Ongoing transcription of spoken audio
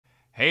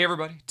Hey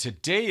everybody,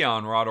 today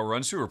on Rahdo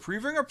Runthrough, we're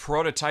previewing a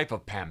prototype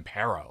of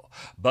Pampero.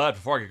 But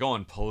before I get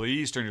going,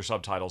 please turn your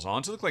subtitles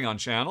on to the Klingon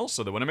channel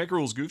so that when I make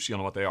rules goofs, you'll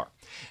know what they are.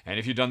 And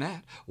if you've done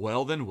that,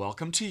 well then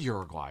welcome to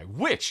Uruguay,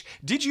 which,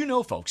 did you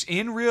know folks,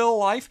 in real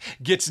life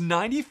gets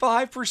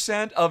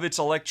 95% of its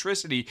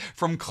electricity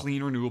from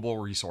clean renewable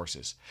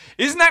resources.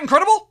 Isn't that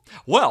incredible?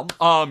 Well,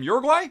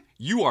 Uruguay,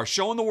 you are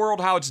showing the world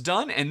how it's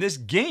done, and this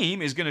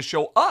game is going to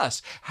show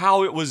us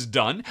how it was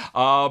done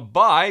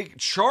by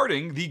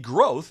charting the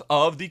growth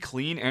of the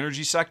clean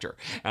energy sector.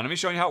 And let me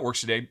show you how it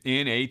works today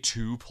in a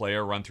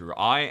two-player run-through.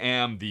 I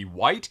am the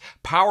white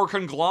power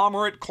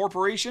conglomerate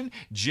corporation.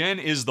 Jen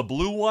is the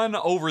blue one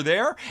over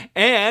there.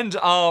 And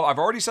I've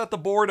already set the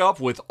board up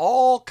with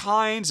all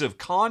kinds of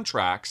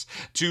contracts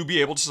to be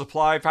able to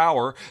supply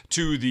power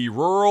to the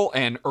rural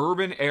and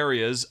urban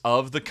areas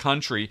of the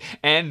country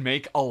and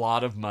make a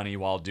lot of money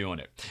while doing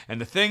it. And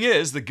the thing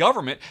is, the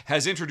government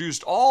has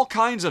introduced all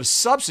kinds of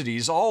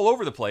subsidies all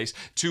over the place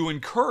to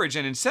encourage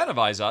and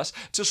incentivize us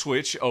to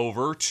switch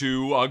over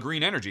to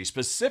green energy,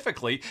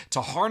 specifically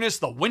to harness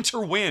the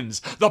winter winds,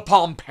 the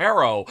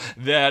Pampero,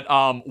 that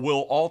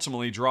will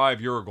ultimately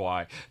drive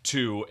Uruguay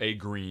to a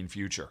green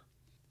future.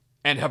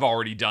 And have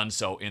already done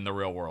so in the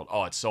real world.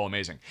 Oh, it's so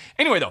amazing.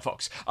 Anyway, though,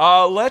 folks,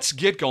 let's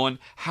get going.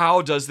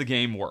 How does the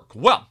game work?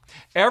 Well,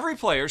 every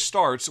player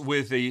starts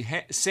with the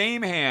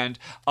same hand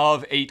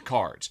of 8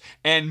 cards.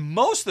 And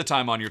most of the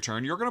time on your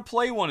turn, you're going to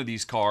play one of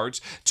these cards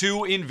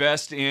to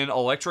invest in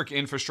electric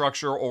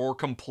infrastructure or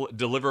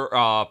deliver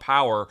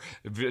power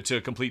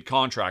to complete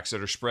contracts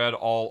that are spread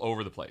all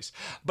over the place.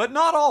 But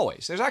not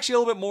always. There's actually a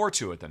little bit more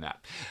to it than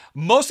that.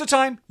 Most of the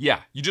time,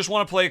 yeah, you just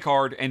want to play a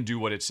card and do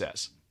what it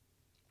says.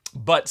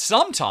 But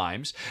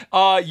sometimes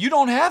you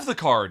don't have the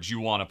cards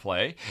you want to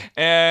play,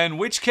 in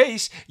which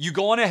case you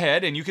go on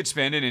ahead and you could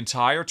spend an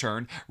entire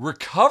turn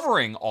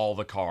recovering all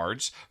the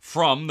cards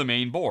from the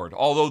main board,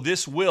 although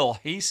this will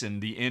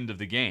hasten the end of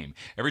the game.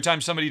 Every time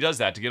somebody does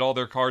that to get all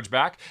their cards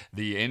back,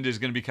 the end is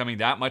going to be coming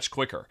that much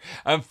quicker.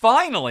 And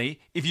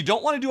finally, if you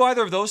don't want to do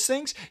either of those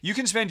things, you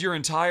can spend your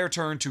entire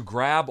turn to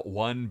grab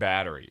one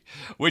battery,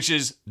 which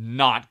is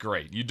not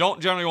great. You don't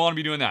generally want to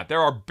be doing that.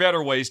 There are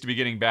better ways to be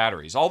getting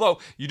batteries, although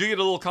you do get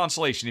a little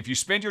consolation. If you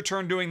spend your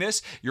turn doing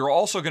this, you're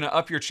also going to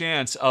up your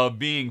chance of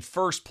being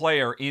first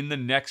player in the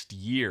next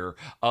year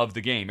of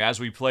the game as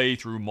we play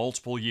through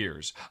multiple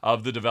years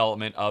of the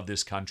development of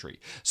this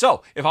country.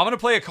 So, if I'm going to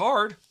play a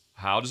card,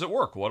 how does it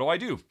work? What do I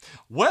do?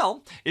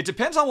 Well, it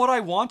depends on what I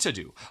want to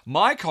do.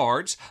 My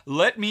cards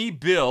let me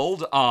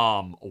build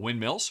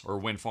windmills, or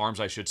wind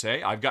farms, I should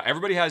say.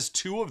 Everybody has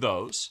 2 of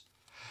those.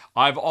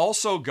 I've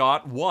also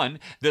got one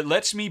that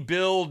lets me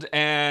build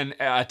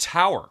a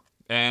tower.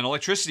 An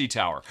electricity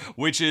tower,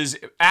 which is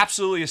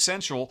absolutely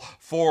essential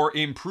for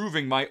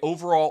improving my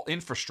overall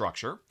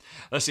infrastructure.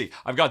 Let's see,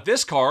 I've got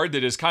this card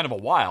that is kind of a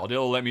wild.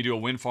 It'll let me do a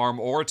wind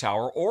farm or a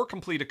tower or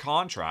complete a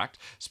contract.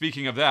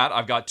 Speaking of that,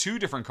 I've got 2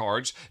 different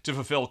cards to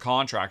fulfill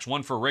contracts,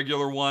 one for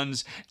regular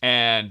ones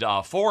and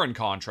foreign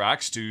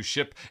contracts to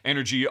ship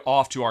energy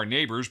off to our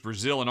neighbors,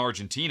 Brazil and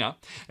Argentina.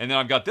 And then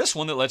I've got this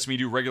one that lets me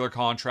do regular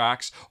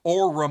contracts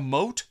or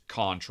remote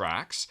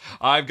contracts.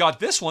 I've got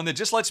this one that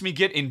just lets me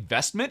get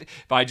investment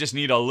if I just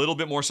need a little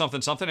bit more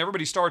something.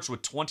 Everybody starts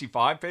with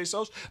 25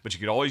 pesos, but you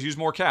could always use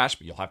more cash,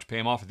 but you'll have to pay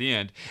them off at the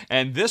end.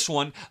 And this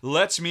one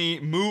lets me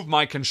move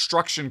my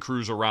construction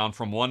crews around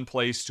from one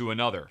place to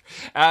another.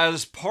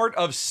 As part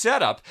of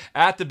setup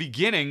at the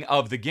beginning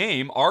of the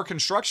game, our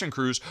construction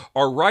crews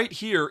are right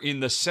here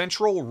in the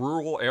central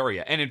rural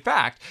area. And in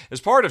fact,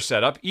 as part of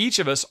setup, each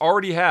of us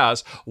already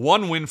has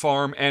 1 wind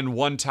farm and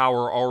 1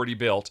 tower already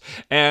built.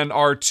 And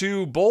our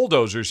 2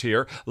 bulldozers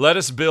here let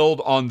us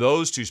build on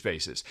those 2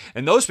 spaces.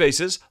 And those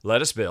spaces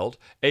let us build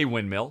a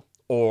windmill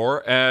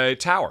or a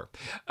tower.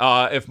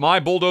 If my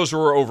bulldozer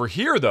were over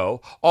here,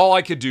 though, all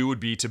I could do would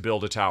be to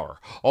build a tower.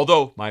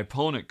 Although my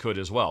opponent could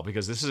as well,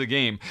 because this is a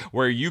game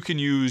where you can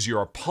use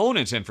your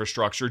opponent's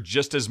infrastructure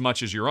just as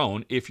much as your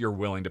own if you're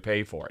willing to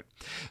pay for it.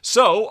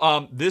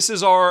 So this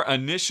is our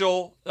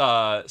initial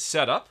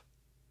setup.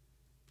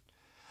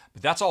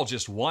 But that's all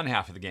just one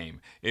half of the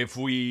game. If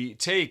we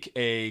take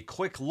a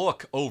quick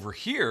look over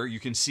here,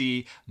 you can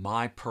see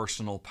my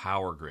personal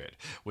power grid.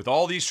 With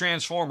all these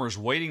transformers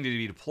waiting to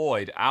be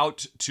deployed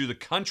out to the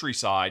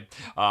countryside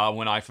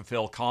when I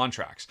fulfill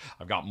contracts.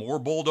 I've got more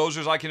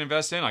bulldozers I can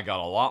invest in. I got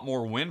a lot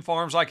more wind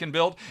farms I can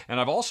build. And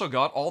I've also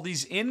got all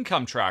these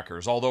income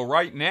trackers. Although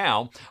right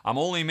now, I'm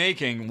only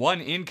making 1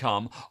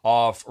 income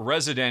off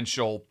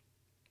residential,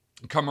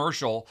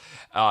 commercial,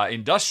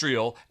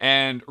 industrial,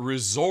 and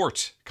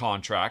resort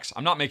contracts.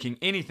 I'm not making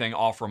anything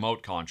off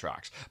remote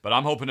contracts, but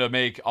I'm hoping to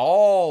make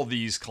all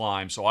these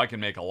climb so I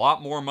can make a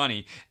lot more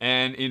money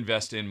and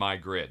invest in my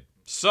grid.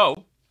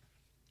 So,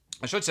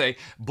 I should say,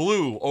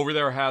 blue over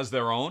there has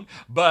their own,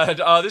 but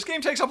this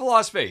game takes up a lot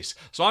of space,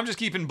 so I'm just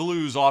keeping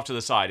blues off to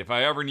the side. If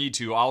I ever need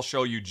to, I'll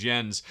show you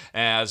Jen's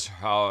as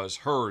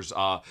hers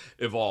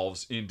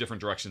evolves in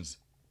different directions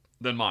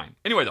than mine.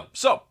 Anyway, though,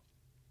 so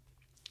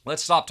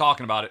let's stop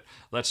talking about it.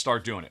 Let's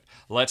start doing it.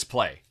 Let's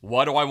play.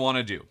 What do I want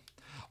to do?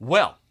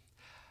 Well,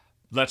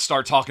 let's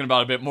start talking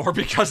about it a bit more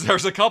because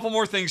there's a couple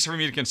more things for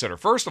me to consider.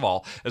 First of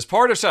all, as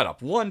part of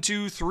setup, 1,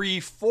 2, 3,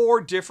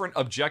 4 different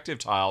objective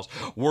tiles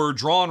were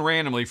drawn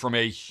randomly from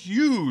a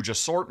huge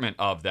assortment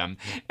of them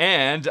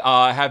and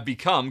have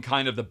become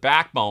kind of the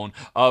backbone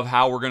of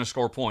how we're going to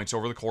score points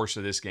over the course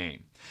of this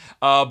game.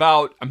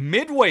 About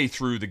midway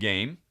through the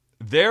game,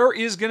 there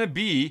is going to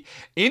be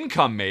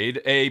income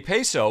made, a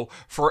peso,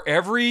 for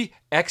every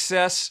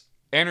excess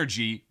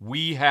energy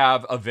we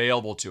have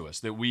available to us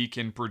that we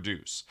can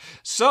produce.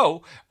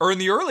 So, in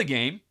the early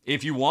game,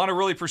 if you want to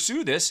really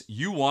pursue this,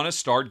 you want to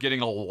start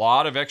getting a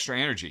lot of extra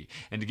energy.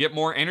 And to get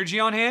more energy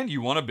on hand,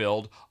 you want to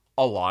build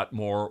a lot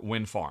more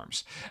wind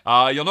farms.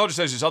 You'll notice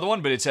there's this other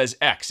one, but it says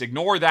X.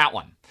 Ignore that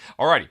one.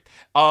 Alrighty.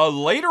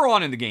 Later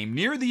on in the game,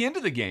 near the end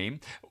of the game,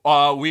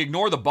 we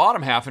ignore the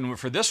bottom half, and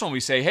for this one we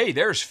say, hey,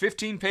 there's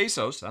 15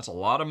 pesos. That's a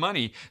lot of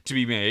money to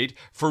be made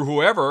for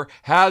whoever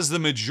has the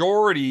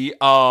majority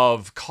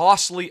of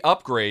costly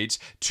upgrades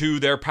to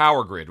their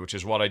power grid, which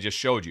is what I just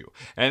showed you.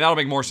 And that'll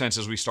make more sense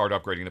as we start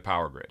upgrading the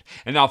power grid.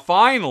 And now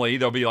finally,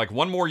 there'll be like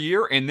one more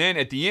year, and then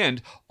at the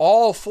end,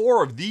 all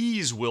 4 of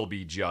these will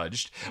be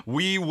judged.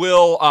 We will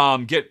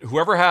get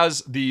whoever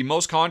has the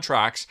most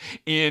contracts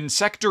in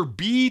Sector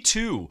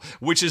B2,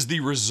 which is the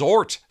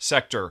resort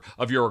sector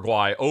of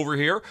Uruguay over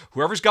here.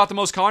 Whoever's got the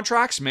most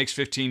contracts makes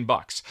 15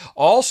 bucks.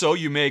 Also,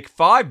 you make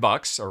 5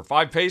 bucks or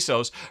 5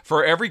 pesos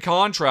for every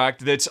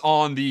contract that's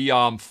on the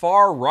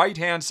far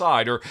right-hand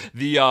side, or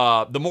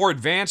the more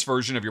advanced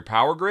version of your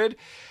power grid.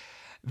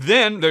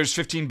 Then there's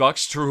 15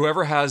 bucks to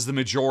whoever has the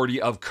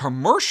majority of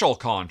commercial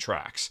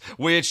contracts,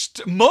 which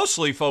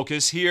mostly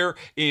focus here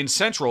in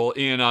Central,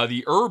 in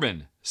the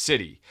urban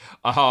city.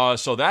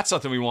 So that's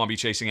something we want to be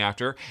chasing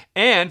after.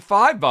 And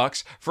 5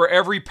 bucks for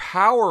every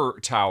power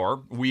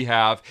tower we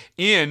have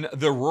in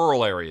the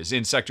rural areas,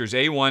 in sectors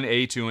A1,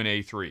 A2, and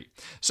A3.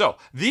 So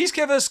these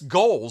give us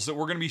goals that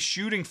we're going to be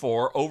shooting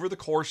for over the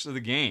course of the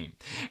game.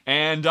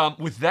 And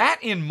with that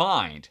in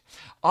mind,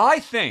 I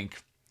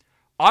think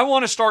I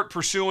want to start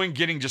pursuing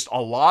getting just a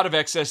lot of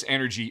excess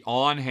energy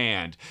on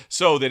hand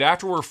so that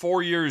after we're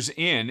 4 years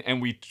in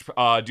and we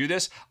do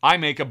this, I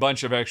make a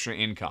bunch of extra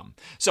income.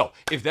 So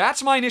if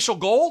that's my initial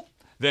goal,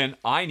 then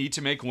I need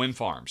to make wind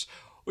farms,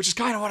 which is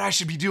kind of what I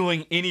should be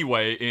doing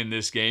anyway in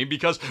this game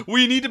because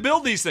we need to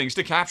build these things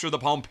to capture the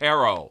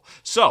Pampero.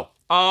 So,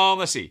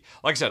 let's see.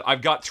 Like I said,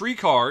 I've got 3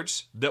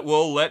 cards that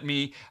will let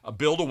me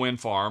build a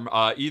wind farm.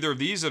 Either of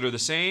these that are the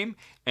same,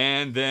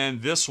 and then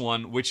this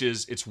one, which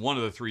is, it's one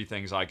of the 3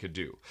 things I could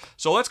do.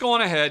 So let's go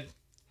on ahead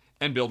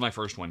and build my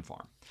first wind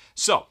farm.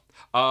 So,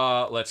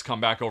 let's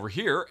come back over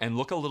here and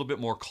look a little bit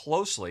more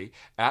closely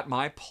at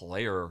my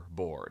player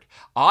board.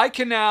 I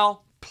can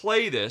now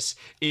play this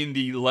in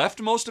the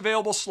leftmost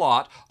available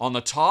slot on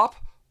the top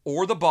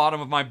or the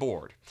bottom of my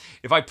board.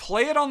 If I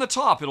play it on the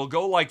top, it'll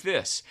go like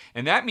this.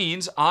 And that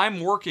means I'm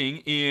working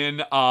in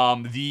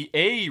the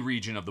A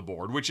region of the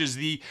board, which is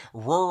the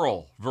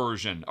rural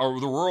version,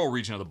 or the rural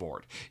region of the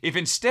board. If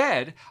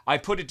instead I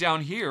put it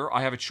down here,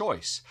 I have a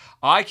choice.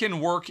 I can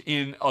work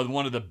in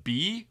one of the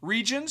B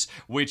regions,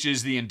 which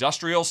is the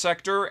industrial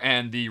sector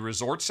and the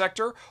resort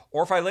sector.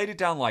 Or if I laid it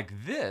down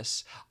like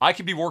this, I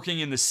could be working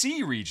in the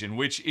C region,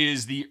 which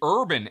is the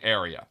urban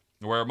area,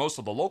 where most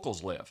of the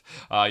locals live,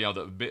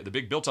 the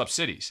big built-up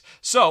cities.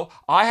 So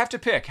I have to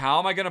pick, how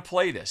am I going to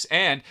play this?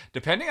 And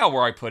depending on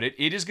where I put it,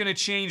 it is going to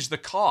change the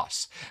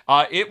costs.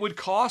 It would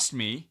cost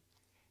me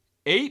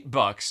 8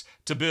 bucks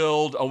to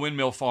build a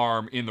windmill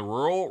farm in the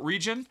rural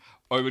region,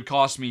 or it would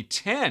cost me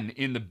 10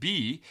 in the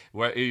B,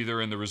 either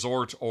in the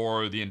resort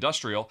or the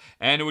industrial,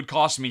 and it would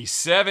cost me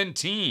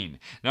 17.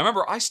 Now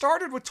remember, I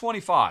started with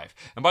 25.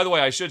 And by the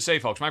way, I should say,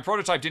 folks, my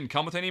prototype didn't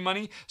come with any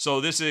money,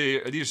 so these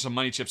are some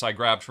money chips I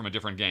grabbed from a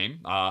different game.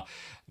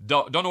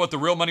 Don't know what the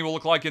real money will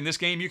look like in this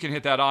game. You can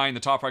hit that I in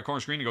the top right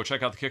corner screen and go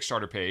check out the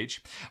Kickstarter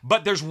page.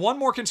 But there's one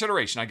more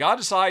consideration. I got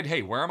to decide,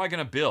 hey, where am I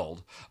going to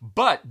build?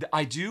 But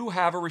I do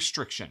have a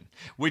restriction,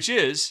 which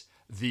is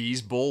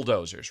these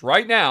bulldozers.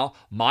 Right now,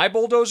 my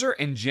bulldozer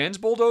and Jen's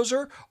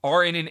bulldozer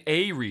are in an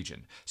A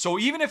region. So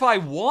even if I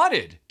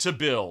wanted to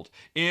build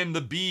in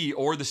the B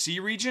or the C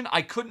region,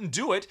 I couldn't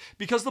do it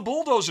because the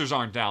bulldozers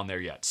aren't down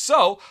there yet.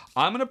 So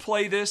I'm going to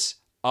play this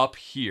up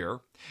here,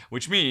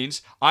 which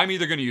means I'm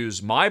either going to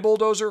use my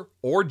bulldozer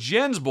or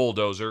Jen's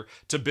bulldozer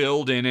to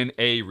build in an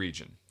A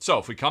region. So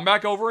if we come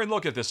back over and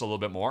look at this a little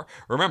bit more,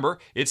 remember,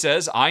 it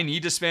says I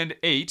need to spend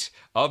 8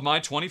 of my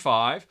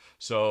 25.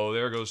 So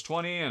there goes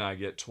 20, and I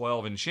get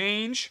 12 and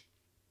change.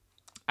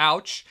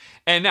 Ouch.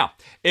 And now,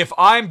 if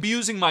I'm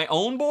using my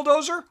own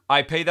bulldozer,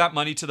 I pay that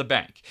money to the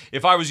bank.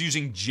 If I was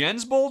using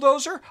Jen's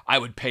bulldozer, I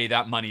would pay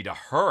that money to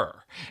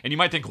her. And you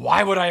might think,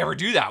 why would I ever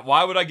do that?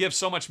 Why would I give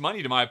so much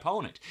money to my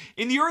opponent?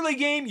 In the early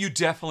game, you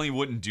definitely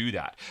wouldn't do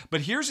that.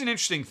 But here's an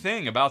interesting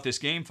thing about this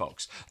game,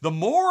 folks. The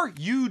more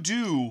you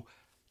do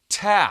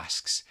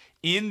tasks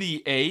in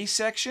the A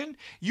section,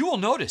 you will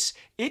notice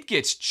it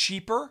gets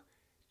cheaper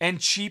and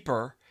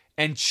cheaper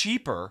and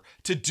cheaper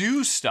to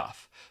do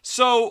stuff.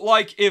 So,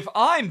 like, if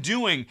I'm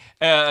doing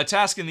a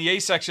task in the A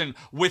section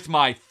with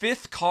my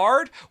 5th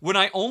card, when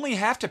I only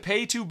have to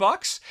pay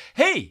 $2,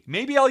 hey,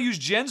 maybe I'll use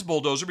Jen's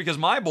bulldozer because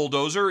my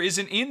bulldozer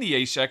isn't in the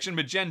A section,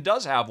 but Jen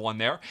does have one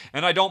there,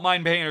 and I don't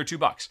mind paying her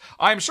 $2.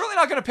 I'm certainly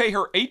not going to pay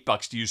her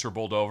 $8 to use her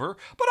bulldozer,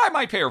 but I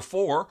might pay her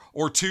 4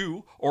 or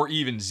 2 or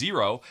even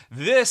 0.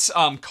 This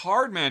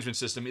card management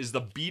system is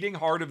the beating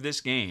heart of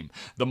this game.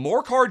 The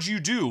more cards you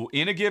do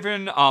in a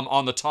given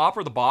on the top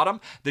or the bottom,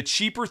 the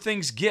cheaper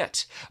things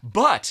get.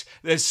 But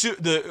the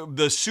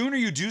sooner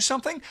you do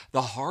something,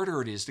 the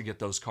harder it is to get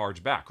those cards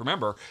back.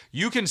 Remember,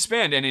 you can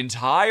spend an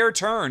entire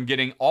turn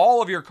getting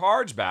all of your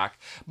cards back,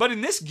 but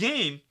in this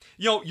game,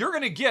 you're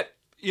going to get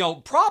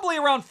probably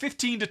around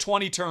 15 to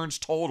 20 turns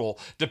total,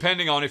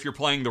 depending on if you're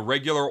playing the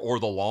regular or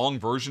the long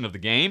version of the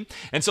game.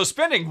 And so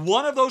spending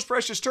one of those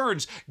precious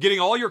turns getting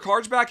all your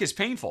cards back is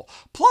painful.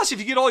 Plus, if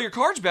you get all your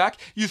cards back,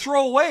 you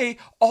throw away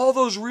all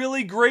those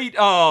really great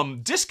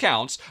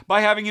discounts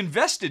by having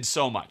invested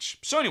so much.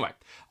 So anyway,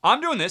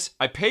 I'm doing this.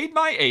 I paid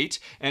my 8,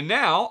 and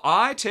now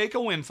I take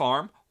a wind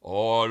farm.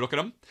 Oh, look at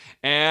them.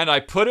 And I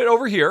put it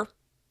over here.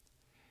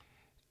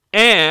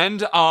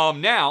 And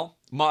now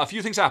a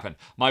few things happen.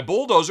 My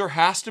bulldozer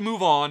has to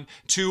move on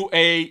to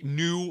a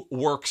new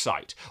work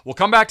site. We'll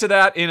come back to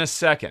that in a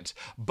second.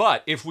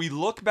 But if we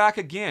look back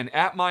again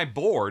at my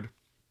board,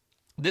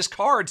 this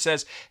card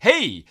says,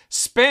 hey,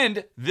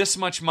 spend this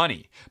much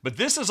money. But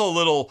this is a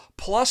little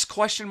plus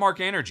question mark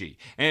energy.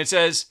 And it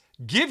says,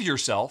 give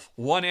yourself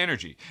 1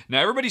 energy.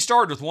 Now, everybody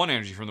started with 1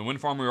 energy from the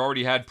wind farm we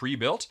already had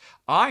pre-built.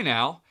 I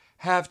now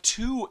have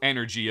 2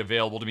 energy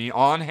available to me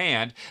on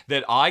hand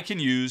that I can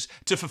use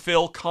to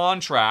fulfill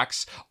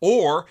contracts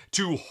or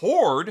to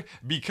hoard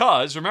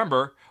because,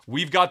 remember,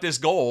 we've got this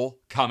goal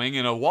coming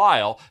in a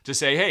while to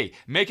say, hey,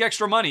 make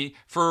extra money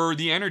for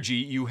the energy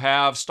you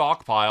have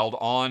stockpiled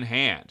on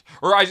hand.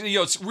 Or,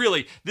 it's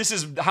really, this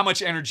is how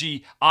much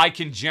energy I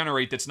can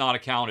generate that's not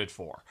accounted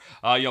for.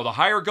 The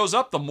higher it goes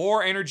up, the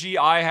more energy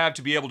I have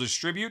to be able to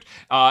distribute,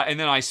 and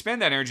then I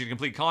spend that energy to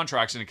complete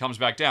contracts, and it comes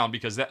back down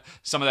because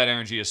some of that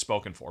energy is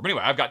spoken for. But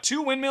anyway, I've got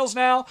 2 windmills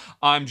now.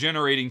 I'm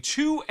generating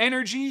 2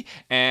 energy,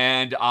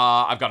 and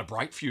I've got a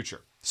bright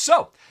future.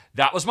 So,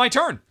 that was my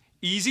turn.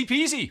 Easy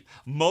peasy.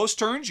 Most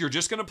turns, you're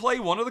just going to play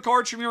one of the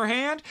cards from your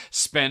hand,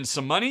 spend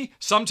some money,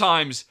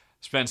 sometimes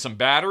spend some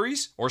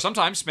batteries, or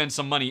sometimes spend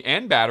some money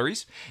and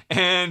batteries,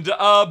 and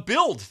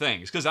build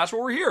things, because that's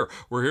what we're here.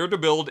 We're here to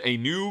build a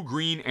new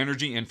green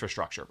energy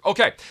infrastructure.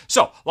 Okay,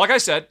 so, like I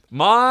said,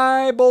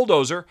 my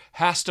bulldozer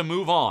has to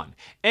move on.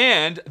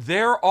 And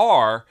there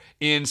are,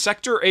 in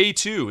Sector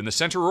A2, in the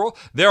center rural,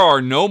 there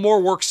are no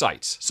more work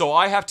sites. So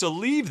I have to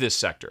leave this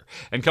sector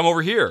and come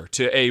over here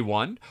to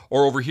A1,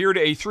 or over here to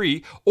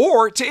A3,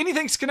 or to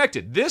anything that's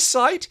connected. This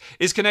site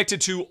is connected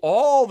to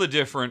all the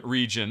different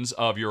regions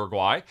of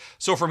Uruguay.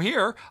 So from here,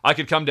 I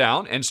could come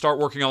down and start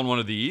working on one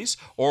of these,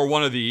 or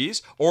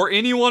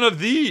any one of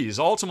these.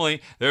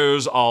 Ultimately,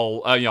 there's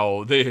all,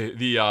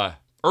 the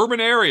urban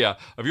area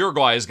of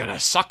Uruguay is going to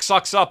suck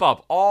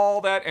up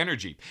all that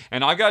energy.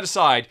 And I've got to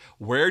decide,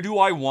 where do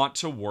I want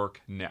to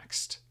work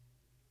next?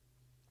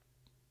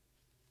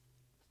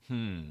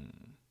 Well,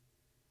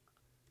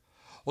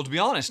 to be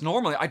honest,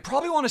 normally I'd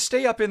probably want to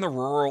stay up in the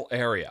rural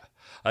area.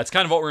 That's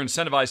kind of what we're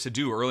incentivized to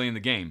do early in the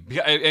game.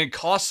 And it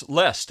costs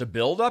less to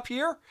build up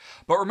here.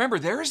 But remember,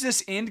 there is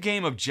this end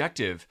game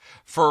objective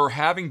for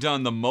having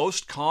done the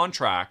most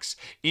contracts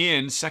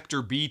in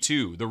Sector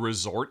B2, the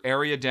resort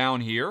area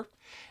down here.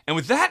 And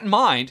with that in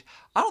mind,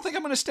 I don't think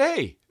I'm going to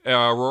stay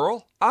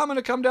rural. I'm going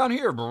to come down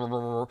here,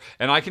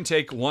 and I can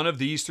take one of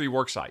these 3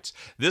 work sites.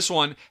 This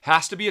one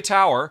has to be a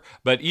tower,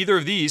 but either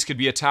of these could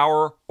be a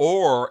tower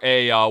or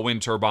a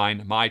wind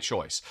turbine, my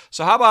choice.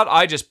 So how about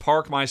I just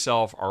park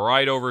myself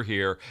right over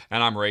here,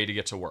 and I'm ready to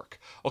get to work.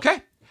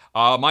 Okay?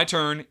 My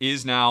turn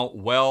is now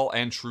well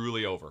and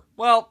truly over.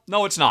 Well,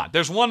 no, it's not.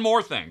 There's one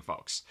more thing,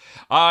 folks.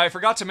 I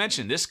forgot to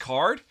mention this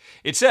card.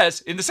 It says,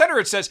 in the center,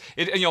 it says,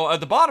 at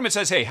the bottom, it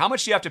says, hey, how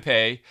much do you have to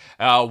pay?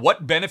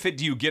 What benefit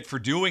do you get for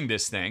doing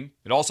this thing?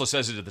 It also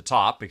says it at the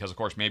top, because, of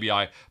course, maybe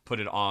I put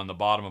it on the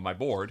bottom of my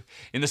board.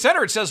 In the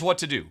center, it says what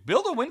to do.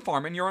 Build a wind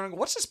farm, and you're on,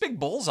 what's this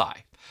big bullseye?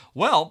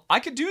 Well, I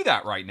could do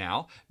that right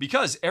now,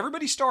 because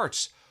everybody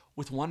starts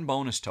with 1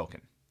 bonus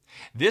token.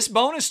 This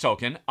bonus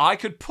token I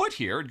could put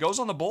here. It goes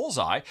on the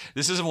bullseye.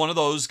 This is one of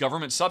those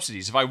government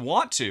subsidies. If I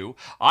want to,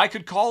 I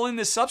could call in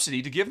this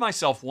subsidy to give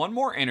myself 1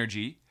 more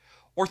energy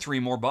or 3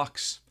 more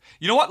bucks.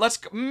 You know what? Let's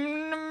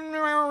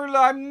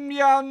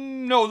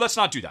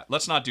not do that.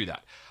 Let's not do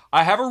that.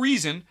 I have a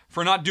reason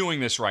for not doing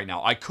this right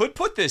now. I could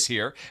put this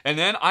here, and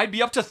then I'd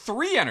be up to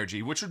 3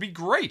 energy, which would be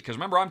great, because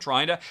remember, I'm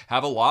trying to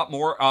have a lot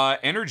more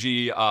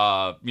energy,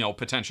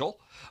 potential.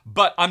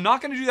 But I'm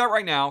not going to do that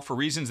right now for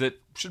reasons that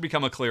should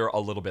become clear a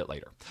little bit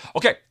later.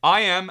 Okay,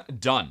 I am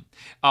done.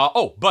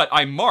 But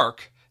I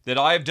mark that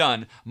I have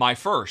done my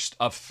first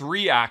of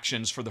 3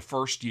 actions for the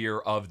first year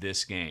of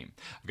this game.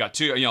 I've got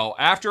 2,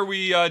 after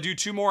we do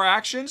 2 more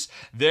actions,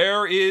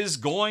 there is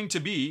going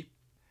to be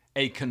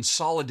a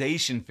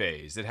consolidation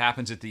phase that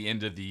happens at the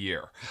end of the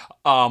year,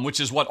 which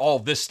is what all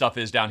this stuff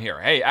is down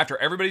here. Hey, after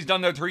everybody's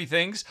done their 3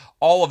 things,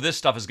 all of this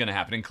stuff is going to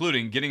happen,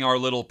 including getting our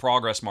little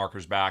progress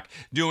markers back,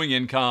 doing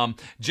income,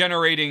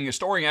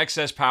 storing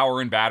excess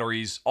power in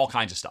batteries, all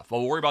kinds of stuff. But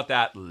we'll worry about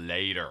that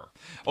later.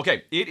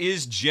 Okay, it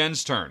is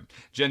Jen's turn.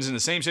 Jen's in the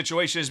same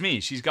situation as me.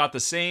 She's got the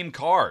same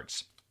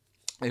cards.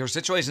 Her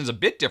situation is a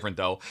bit different,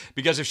 though,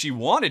 because if she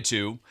wanted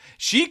to,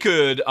 she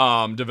could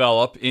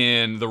develop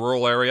in the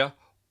rural area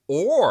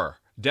or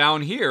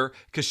down here,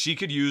 because she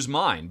could use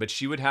mine, but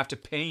she would have to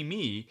pay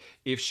me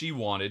if she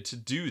wanted to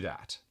do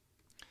that.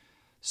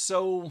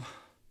 So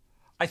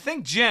I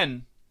think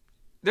Jen,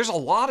 there's a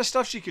lot of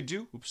stuff she could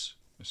do. Oops,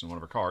 missing one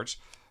of her cards.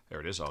 There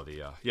it is. Oh,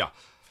 yeah.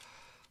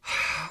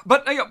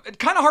 But it's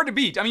kind of hard to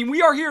beat. I mean,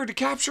 we are here to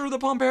capture the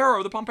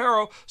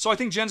Pampero, so I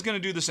think Jen's going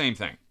to do the same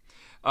thing.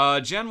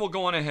 Jen will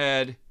go on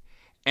ahead,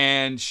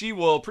 and she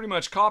will pretty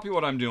much copy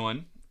what I'm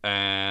doing.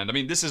 And, I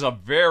mean, this is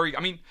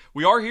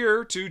we are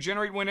here to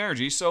generate wind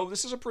energy, so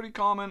this is a pretty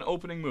common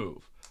opening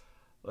move.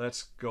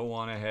 Let's go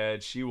on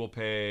ahead. She will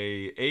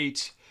pay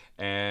 8,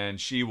 and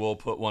she will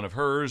put one of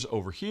hers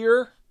over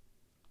here.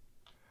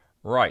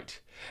 Right.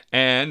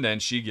 And then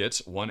she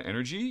gets 1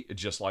 energy,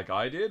 just like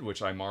I did,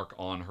 which I mark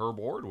on her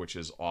board, which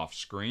is off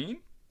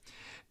screen.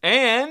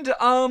 And,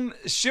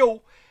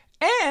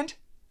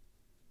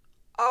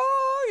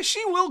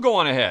 she will go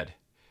on ahead.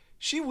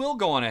 She will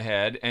go on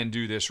ahead and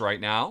do this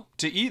right now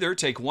to either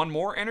take 1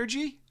 more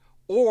energy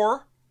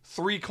or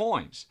 3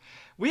 coins.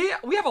 We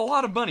have a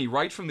lot of money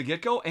right from the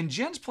get-go, and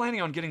Jen's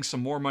planning on getting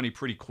some more money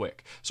pretty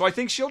quick. So I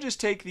think she'll just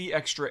take the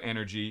extra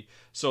energy.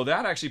 So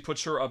that actually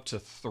puts her up to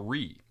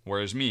 3,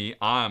 whereas me,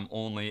 I'm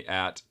only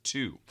at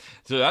 2.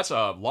 So that's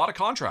a lot of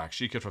contracts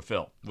she could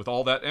fulfill with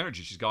all that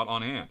energy she's got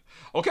on hand.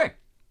 Okay,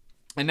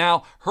 and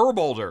now her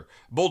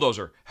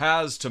bulldozer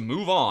has to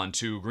move on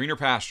to greener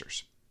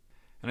pastures.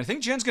 And I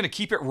think Jen's going to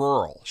keep it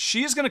rural.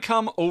 She is going to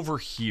come over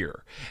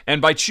here.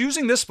 And by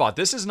choosing this spot,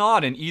 this is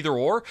not an either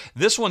or.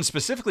 This one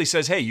specifically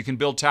says, hey, you can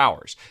build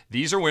towers.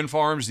 These are wind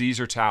farms. These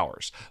are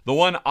towers. The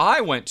one I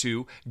went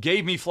to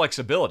gave me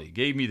flexibility,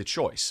 gave me the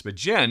choice. But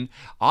Jen,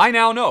 I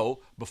now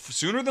know,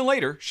 sooner than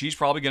later, she's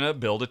probably going to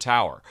build a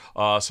tower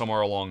somewhere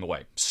along the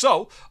way.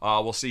 So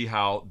we'll see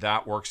how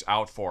that works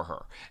out for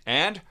her.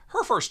 And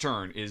her first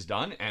turn is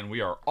done, and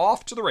we are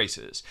off to the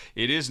races.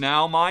 It is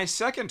now my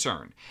second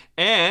turn.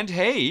 And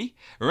hey,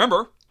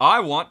 remember,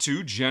 I want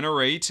to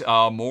generate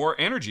more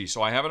energy,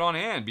 so I have it on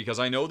hand because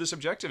I know this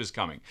objective is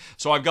coming.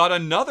 So I've got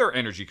another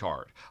energy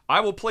card. I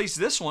will place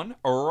this one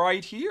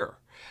right here.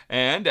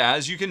 And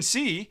as you can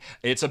see,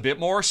 it's a bit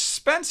more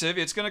expensive.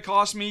 It's going to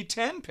cost me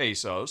 10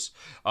 pesos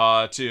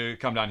to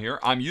come down here.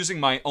 I'm using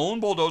my own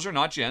bulldozer,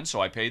 not Jen,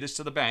 so I pay this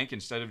to the bank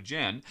instead of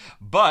Jen.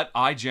 But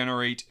I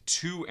generate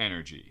 2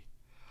 energy.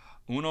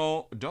 1,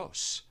 2.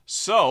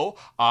 So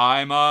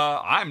I'm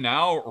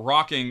now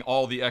rocking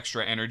all the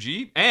extra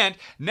energy. And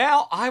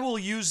now I will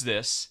use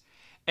this.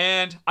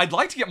 And I'd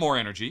like to get more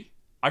energy.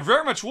 I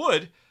very much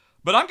would.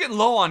 But I'm getting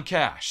low on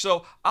cash.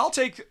 So I'll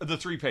take the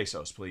 3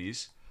 pesos,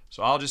 please.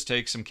 So I'll just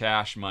take some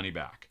cash money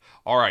back.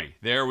 Alrighty,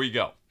 there we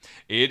go.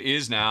 It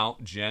is now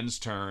Jen's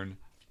turn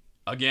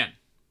again.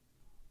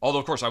 Although,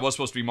 of course, I was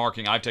supposed to be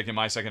marking. I've taken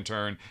my second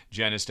turn.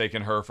 Jen has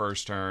taken her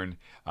first turn.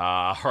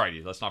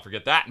 Alrighty, let's not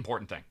forget that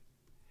important thing.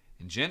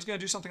 And Jen's going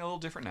to do something a little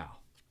different now.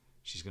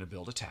 She's going to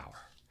build a tower.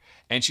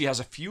 And she has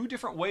a few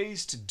different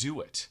ways to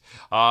do it.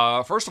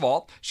 First of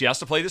all, she has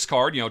to play this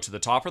card, to the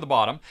top or the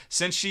bottom.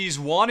 Since she's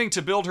wanting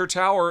to build her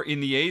tower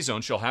in the A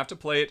zone, she'll have to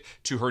play it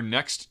to her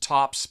next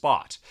top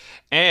spot.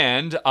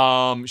 And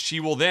she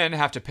will then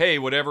have to pay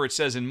whatever it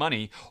says in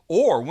money.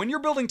 Or when you're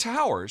building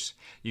towers,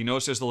 you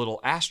notice there's the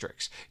little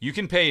asterisk. You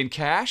can pay in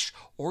cash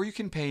or you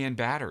can pay in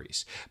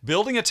batteries.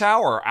 Building a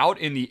tower out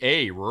in the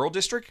A rural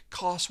district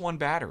costs 1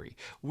 battery.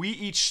 We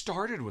each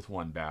started with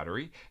 1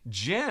 battery.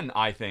 Jen,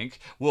 I think,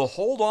 will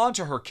hold on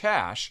to her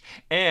cash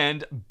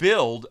and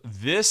build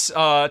this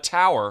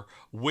tower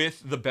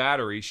with the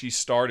battery she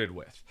started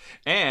with.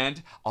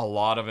 And a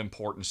lot of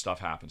important stuff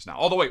happens now.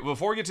 Although, wait,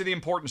 before we get to the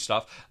important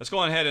stuff, let's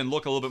go ahead and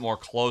look a little bit more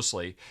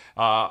closely.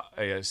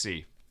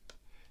 See.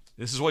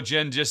 This is what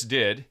Jen just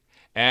did.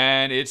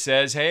 And it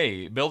says,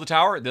 hey, build a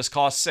tower. This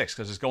costs 6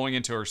 because it's going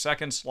into her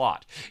second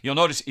slot. You'll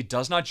notice it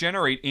does not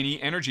generate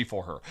any energy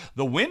for her.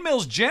 The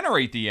windmills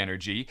generate the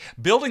energy.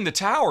 Building the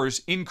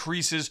towers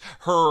increases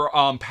her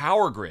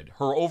power grid,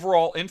 her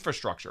overall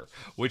infrastructure,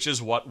 which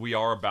is what we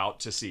are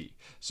about to see.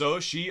 So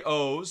she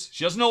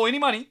doesn't owe any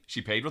money. She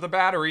paid with a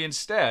battery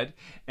instead.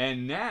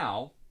 And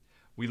now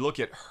we look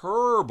at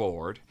her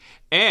board,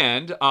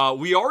 and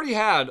we already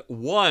had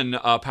 1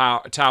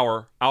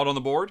 tower out on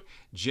the board.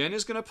 Jen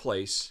is going to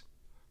place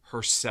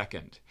her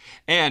second.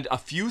 And a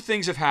few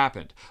things have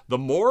happened. The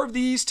more of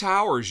these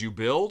towers you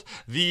build,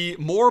 the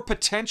more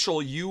potential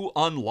you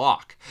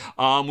unlock.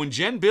 When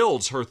Jen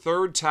builds her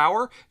 3rd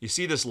tower, you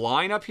see this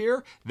line up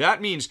here?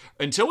 That means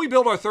until we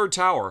build our 3rd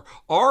tower,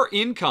 our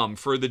income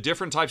for the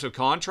different types of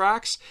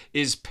contracts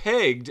is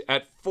pegged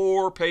at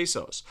 4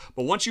 pesos.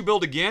 But once you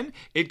build again,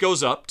 it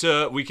goes up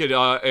to, we could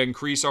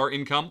increase our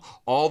income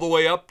all the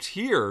way up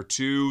here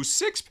to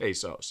 6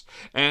 pesos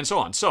and so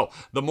on. So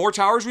the more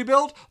towers we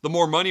build, the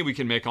more money we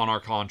can make on our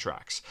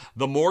contracts.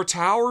 The more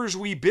towers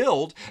we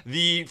build,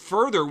 the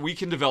further we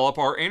can develop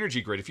our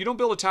energy grid. If you don't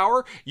build a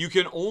tower, you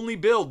can only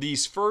build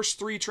these first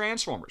 3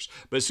 transformers.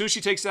 But as soon as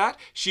she takes that,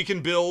 she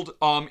can build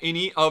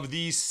any of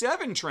these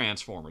 7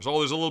 transformers. Oh,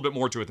 there's a little bit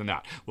more to it than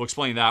that. We'll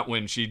explain that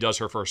when she does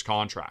her first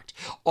contract.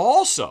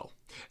 Also,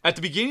 at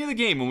the beginning of the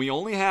game, when we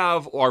only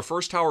have our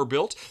first tower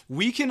built,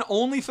 we can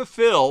only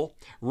fulfill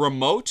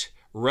remote,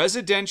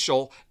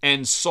 residential,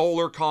 and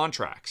solar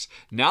contracts.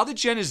 Now that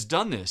Jen has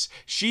done this,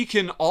 she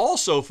can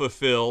also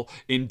fulfill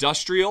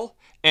industrial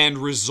and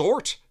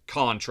resort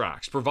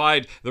contracts,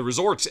 provide the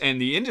resorts and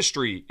the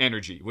industry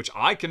energy, which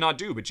I cannot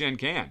do, but Jen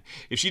can.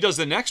 If she does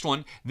the next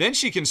one, then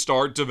she can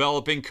start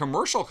developing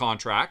commercial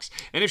contracts.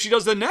 And if she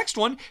does the next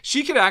one,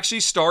 she could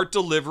actually start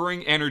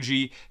delivering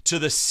energy to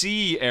the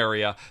sea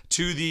area,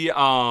 to the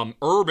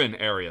urban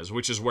areas,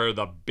 which is where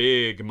the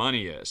big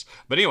money is.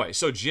 But anyway,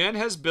 so Jen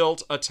has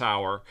built a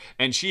tower,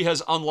 and she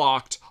has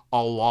unlocked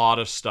a lot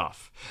of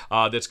stuff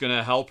that's going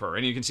to help her.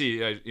 And you can see,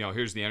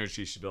 here's the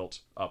energy she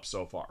built up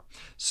so far.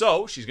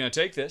 So she's going to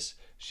take this.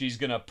 She's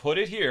going to put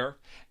it here,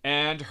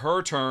 and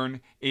her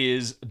turn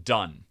is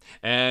done.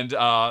 And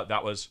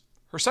that was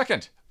her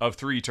second of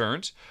 3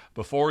 turns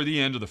before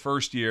the end of the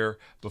first year,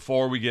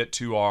 before we get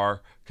to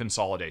our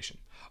consolidation.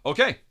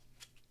 Okay,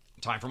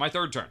 time for my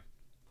third turn.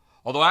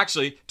 Although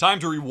actually, time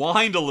to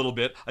rewind a little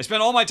bit. I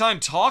spent all my time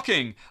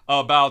talking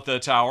about the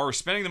tower,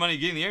 spending the money,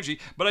 getting the energy,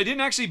 but I didn't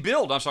actually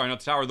build, I'm sorry, not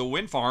the tower, the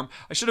wind farm.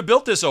 I should have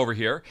built this over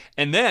here,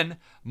 and then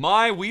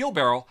my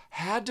wheelbarrow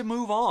had to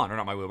move on. Or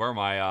not my wheelbarrow,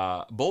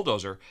 my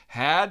bulldozer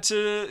had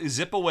to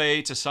zip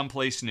away to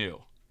someplace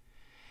new.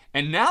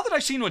 And now that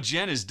I've seen what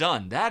Jen has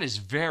done, that is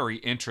very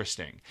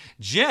interesting.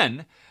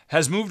 Jen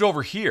has moved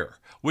over here,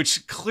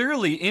 which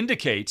clearly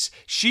indicates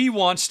she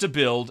wants to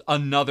build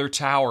another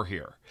tower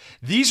here.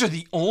 These are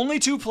the only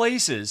 2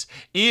 places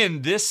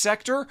in this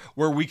sector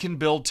where we can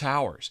build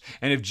towers.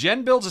 And if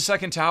Jen builds a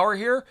second tower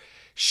here,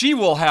 she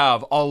will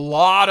have a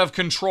lot of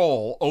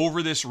control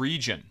over this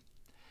region.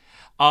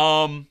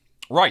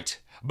 Right.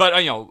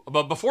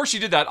 But before she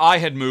did that, I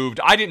had moved.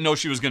 I didn't know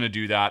she was going to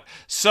do that.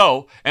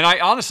 So, and I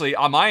honestly,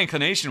 my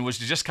inclination was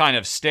to just kind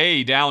of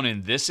stay down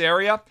in this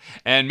area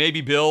and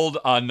maybe build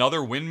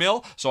another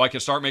windmill so I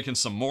could start making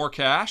some more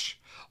cash.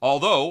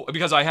 Although,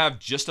 because I have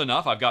just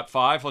enough, I've got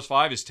 5 plus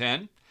 5 is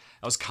 10.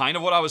 That was kind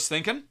of what I was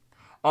thinking.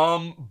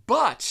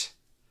 But,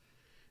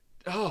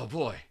 oh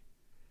boy.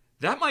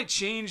 That might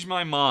change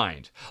my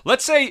mind.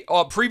 Let's say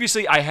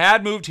previously I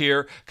had moved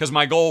here because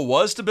my goal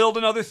was to build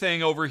another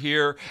thing over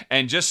here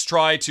and just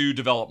try to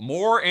develop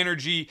more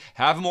energy,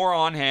 have more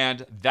on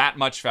hand that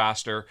much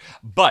faster.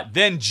 But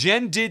then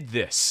Jen did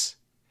this.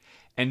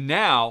 And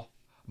now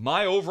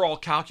my overall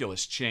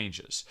calculus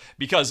changes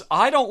because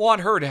I don't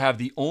want her to have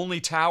the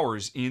only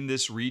towers in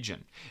this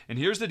region. And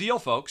here's the deal,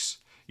 folks.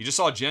 You just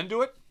saw Jen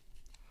do it.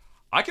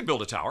 I could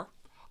build a tower.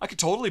 I could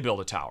totally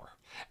build a tower.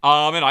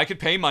 And I could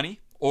pay money.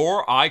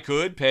 Or I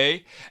could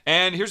pay,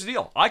 and here's the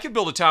deal. I could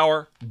build a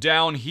tower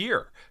down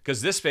here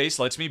because this space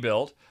lets me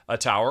build a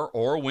tower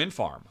or a wind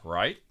farm,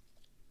 right?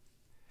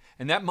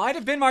 And that might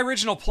have been my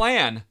original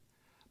plan,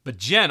 but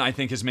Jen, I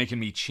think, is making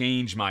me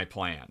change my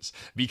plans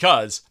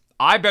because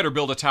I better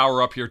build a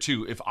tower up here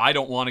too if I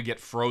don't want to get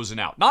frozen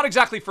out. Not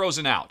exactly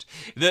frozen out.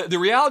 The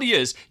reality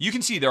is, you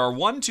can see there are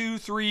 1, 2,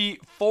 3,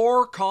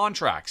 4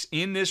 contracts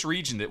in this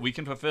region that we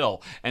can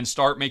fulfill and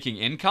start making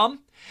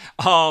income.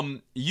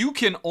 You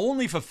can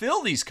only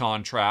fulfill these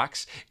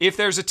contracts if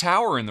there's a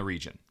tower in the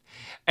region.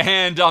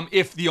 And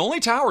if the only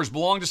towers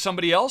belong to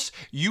somebody else,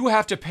 you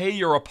have to pay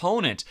your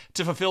opponent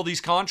to fulfill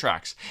these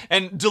contracts.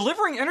 And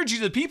delivering energy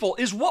to the people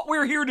is what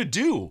we're here to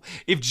do.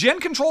 If Jen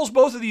controls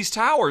both of these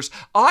towers,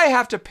 I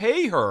have to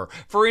pay her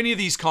for any of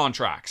these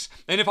contracts.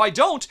 And if I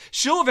don't,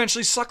 she'll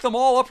eventually suck them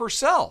all up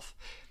herself.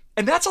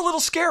 And that's a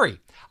little scary.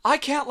 I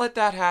can't let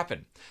that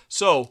happen.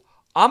 So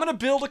I'm going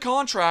to build a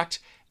contract,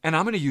 and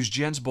I'm going to use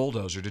Jen's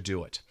bulldozer to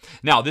do it.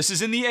 Now, this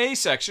is in the A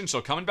section, so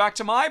coming back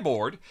to my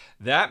board,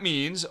 that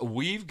means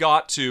we've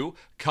got to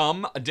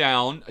come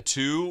down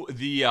to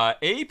the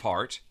A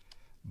part.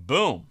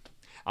 Boom.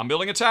 I'm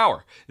building a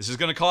tower. This is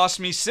going to cost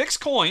me 6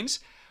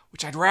 coins,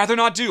 which I'd rather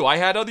not do. I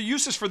had other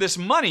uses for this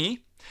money.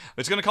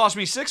 It's going to cost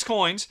me 6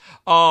 coins.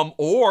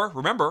 Or,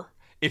 remember,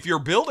 if you're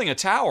building a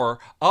tower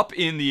up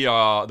in the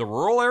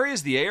rural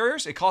areas, the A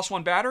areas, it costs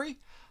 1 battery.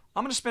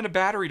 I'm going to spend a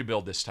battery to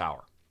build this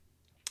tower.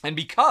 And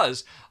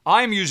because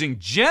I'm using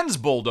Jen's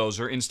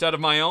bulldozer instead of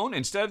my own,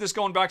 instead of this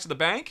going back to the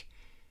bank,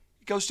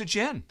 it goes to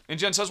Jen. And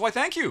Jen says, why,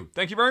 thank you.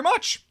 Thank you very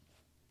much.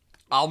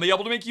 I'll be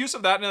able to make use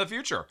of that in the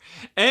future.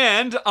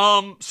 And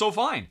so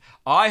fine.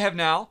 I have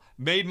now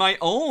made my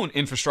own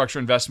infrastructure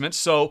investments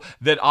so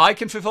that I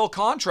can fulfill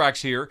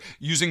contracts here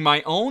using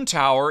my own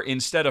tower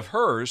instead of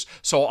hers,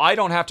 so I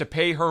don't have to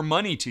pay her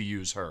money to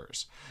use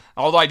hers.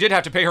 Although I did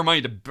have to pay her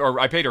money or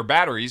I paid her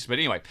batteries, but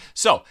anyway.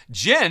 So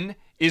Jen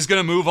is going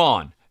to move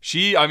on.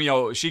 she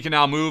can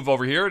now move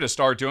over here to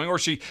start doing, or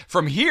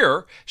from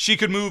here, she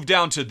could move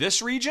down to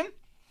this region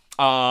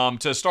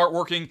to start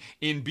working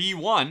in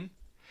B1.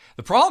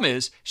 The problem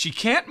is she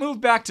can't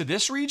move back to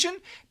this region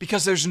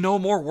because there's no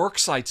more work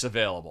sites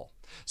available.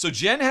 So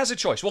Jen has a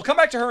choice. We'll come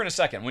back to her in a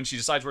second when she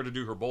decides where to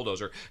do her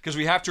bulldozer, because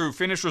we have to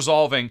finish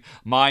resolving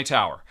my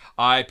tower.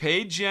 I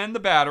paid Jen the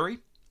battery.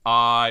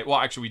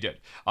 Actually we did.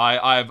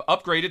 I've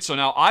upgraded, so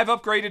now I've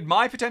upgraded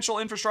my potential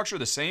infrastructure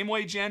the same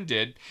way Jen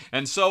did,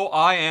 and so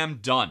I am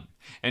done.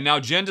 And now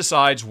Jen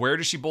decides, where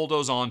does she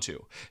bulldoze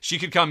onto? She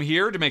could come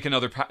here to make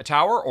another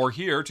tower, or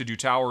here to do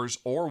towers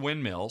or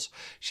windmills.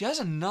 She has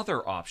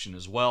another option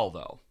as well,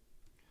 though.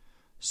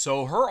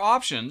 So her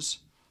options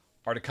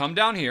are to come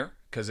down here,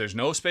 because there's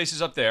no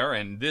spaces up there,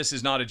 and this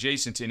is not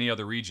adjacent to any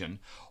other region.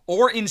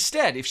 Or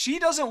instead, if she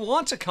doesn't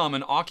want to come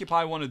and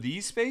occupy one of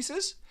these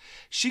spaces,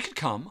 she could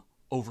come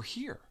over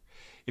here.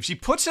 If she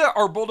puts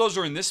our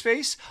bulldozer in this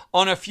space,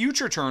 on a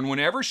future turn,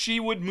 whenever she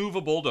would move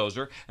a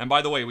bulldozer, and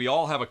by the way, we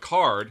all have a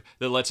card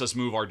that lets us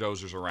move our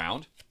dozers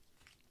around.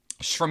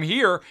 From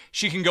here,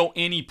 she can go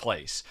any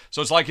place.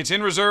 So it's like it's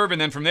in reserve,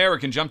 and then from there, it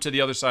can jump to the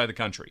other side of the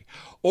country.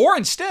 Or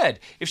instead,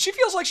 if she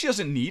feels like she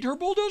doesn't need her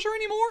bulldozer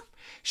anymore,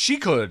 she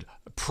could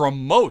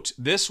promote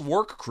this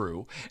work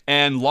crew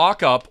and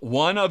lock up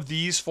one of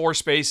these 4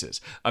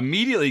 spaces,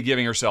 immediately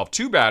giving herself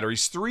 2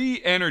 batteries,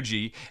 3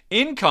 energy,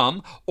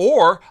 income,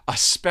 or a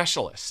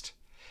specialist.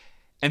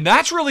 And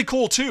that's really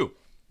cool too.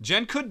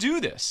 Jen could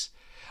do this.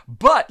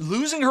 But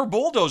losing her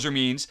bulldozer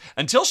means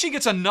until she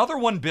gets another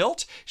one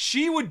built,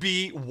 she would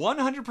be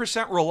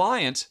 100%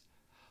 reliant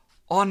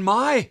on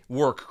my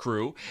work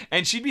crew,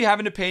 and she'd be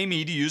having to pay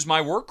me to use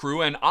my work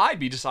crew, and I'd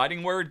be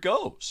deciding where it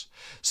goes.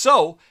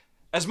 So,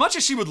 as much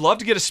as she would love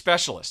to get a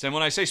specialist, and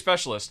when I say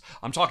specialist,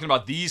 I'm talking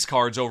about these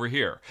cards over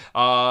here.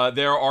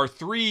 There are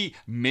 3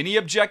 mini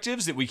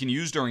objectives that we can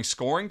use during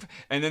scoring,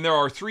 and then there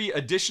are 3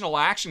 additional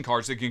action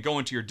cards that can go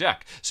into your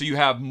deck. So you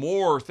have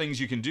more things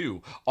you can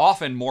do,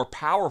 often more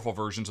powerful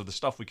versions of the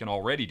stuff we can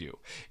already do.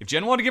 If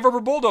Jen wanted to give up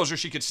her bulldozer,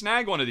 she could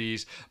snag one of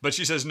these, but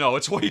she says, no,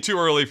 it's way too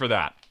early for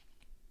that.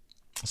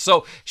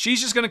 So she's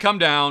just going to come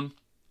down,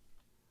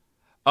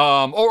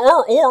 or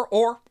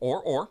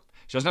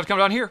she doesn't have to come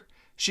down here.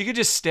 She could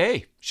just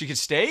stay. She could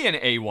stay in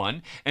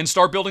A1 and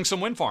start building some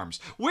wind farms,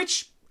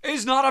 which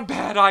is not a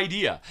bad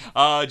idea.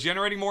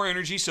 Generating more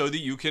energy so that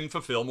you can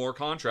fulfill more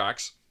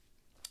contracts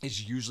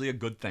is usually a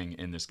good thing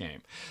in this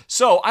game.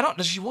 So,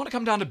 does she want to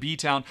come down to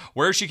B-Town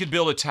where she could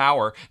build a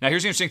tower? Now,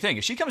 here's the interesting thing.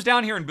 If she comes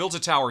down here and builds a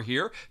tower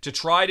here to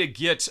try to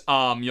get,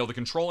 the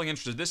controlling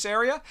interest of this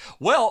area,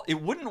 well, it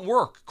wouldn't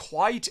work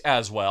quite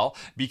as well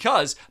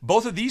because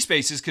both of these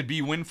spaces could be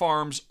wind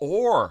farms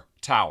or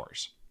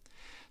towers.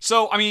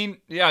 So,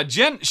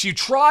 Jen, she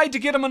tried to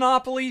get a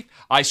monopoly.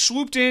 I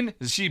swooped in.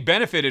 She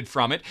benefited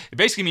from it. It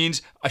basically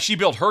means she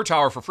built her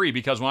tower for free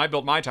because when I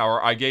built my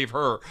tower, I gave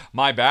her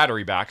my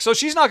battery back. So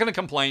she's not going to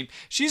complain.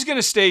 She's going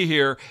to stay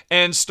here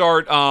and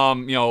start,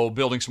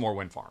 building some more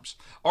wind farms.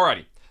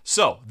 Alrighty.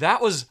 So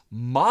that was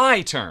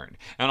my turn.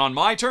 And on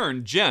my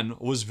turn, Jen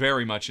was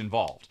very much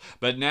involved.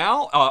 But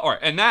now,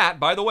 and that,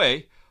 by the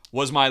way,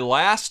 was my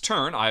last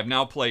turn. I have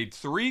now played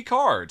 3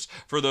 cards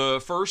for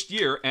the first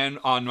year, and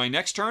on my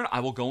next turn, I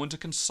will go into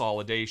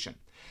consolidation.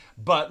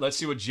 But let's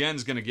see what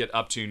Jen's going to get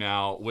up to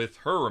now with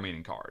her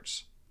remaining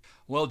cards.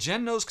 Well,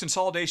 Jen knows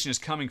consolidation is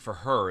coming for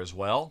her as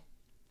well.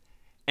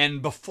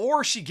 And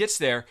before she gets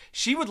there,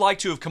 she would like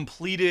to have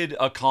completed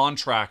a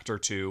contract or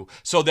 2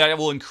 so that it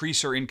will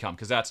increase her income,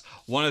 because that's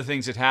one of the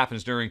things that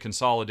happens during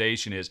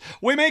consolidation is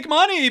we make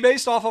money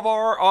based off of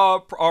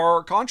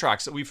our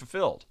contracts that we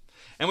fulfilled.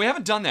 And we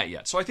haven't done that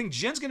yet. So I think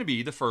Jen's going to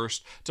be the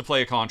first to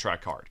play a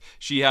contract card.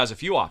 She has a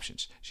few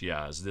options. She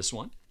has this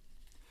one.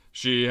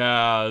 She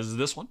has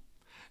this one.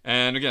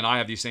 And again, I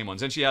have these same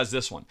ones. And she has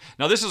this one.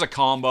 Now, this is a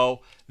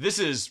combo. This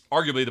is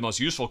arguably the most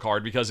useful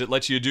card because it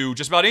lets you do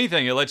just about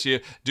anything. It lets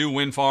you do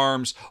wind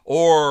farms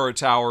or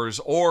towers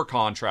or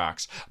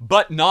contracts,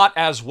 but not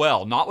as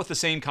well, not with the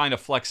same kind of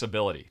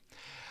flexibility.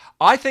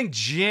 I think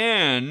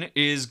Jen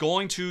is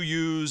going to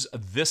use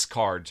this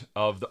card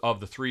of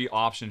the 3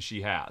 options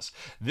she has.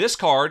 This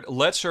card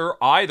lets her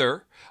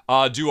either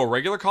do a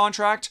regular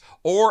contract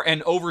or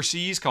an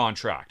overseas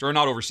contract, or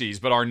not overseas,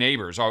 but our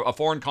neighbors, a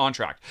foreign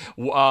contract,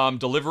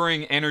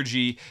 delivering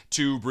energy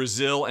to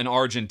Brazil and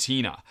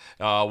Argentina,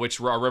 which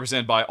are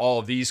represented by all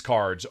of these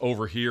cards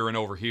over here and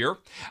over here.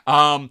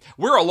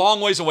 We're a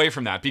long ways away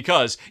from that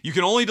because you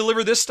can only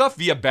deliver this stuff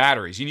via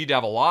batteries. You need to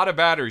have a lot of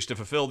batteries to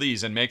fulfill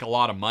these and make a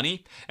lot of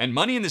money. And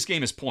money in this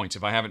game is points,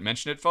 if I haven't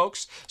mentioned it,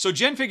 folks. So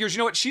Jen figures, you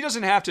know what, she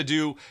doesn't have to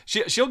do,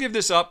 she'll give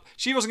this up.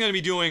 She wasn't going to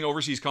be doing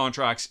overseas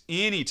contracts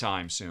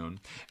anytime soon.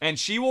 And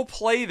she will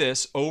play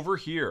this over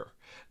here.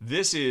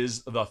 This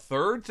is the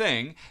 3rd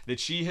thing that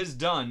she has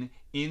done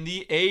in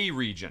the A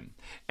region.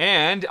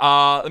 And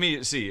let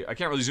me see. I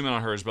can't really zoom in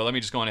on hers, but let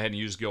me just go on ahead and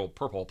use the old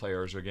purple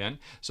players again.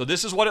 So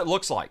this is what it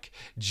looks like.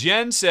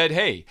 Jen said,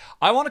 hey,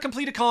 I want to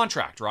complete a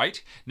contract,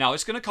 right? Now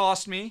it's going to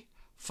cost me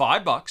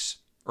 $5.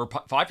 or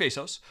 5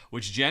 pesos,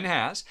 which Jen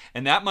has,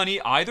 and that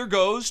money either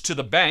goes to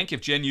the bank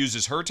if Jen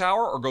uses her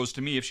tower or goes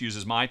to me if she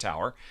uses my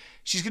tower.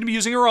 She's going to be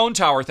using her own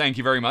tower, thank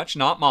you very much,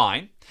 not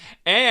mine.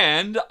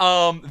 And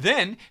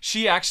then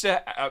she has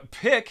to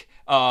pick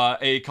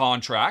a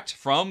contract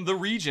from the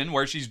region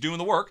where she's doing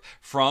the work,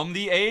 from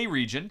the A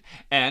region,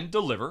 and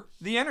deliver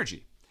the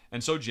energy.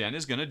 And so Jen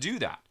is going to do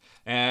that.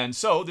 And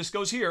so this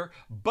goes here,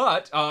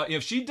 but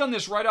if she'd done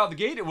this right out of the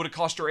gate, it would have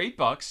cost her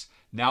 $8.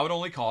 Now it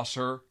only costs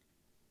her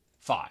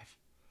 5.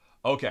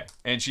 Okay,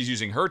 and she's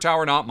using her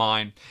tower, not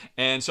mine.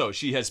 And so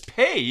she has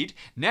paid.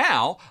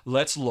 Now,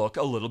 let's look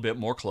a little bit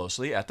more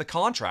closely at the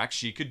contracts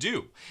she could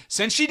do.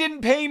 Since she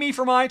didn't pay me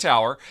for my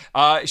tower,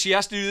 she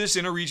has to do this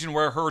in a region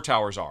where her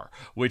towers are,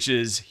 which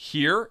is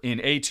here in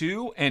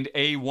A2 and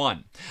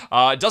A1.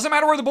 It doesn't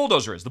matter where the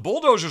bulldozer is. The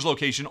bulldozer's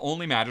location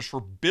only matters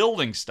for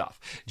building stuff.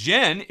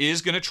 Jen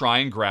is going to try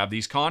and grab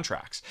these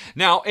contracts.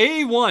 Now,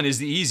 A1 is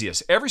the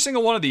easiest. Every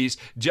single one of these,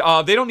 they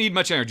don't need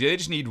much energy. They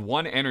just need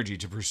 1 energy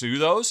to pursue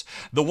those.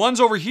 The ones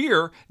over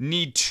here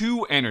need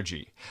 2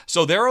 energy.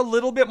 So they're a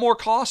little bit more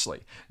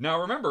costly. Now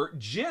remember,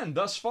 Jen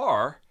thus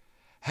far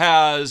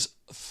has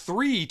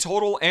 3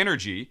 total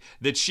energy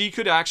that she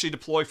could actually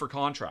deploy for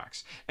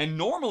contracts. And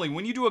normally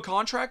when you do a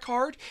contract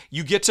card,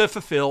 you get to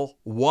fulfill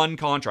 1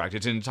 contract.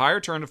 It's an entire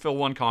turn to fill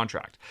 1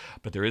 contract.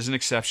 But there is an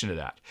exception to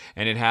that.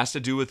 And it has to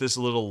do with this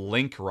little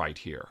link right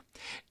here.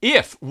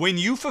 If, when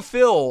you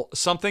fulfill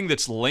something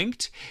that's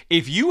linked,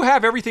 if you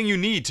have everything you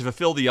need to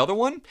fulfill the other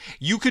one,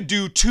 you could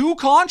do 2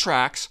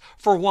 contracts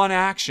for 1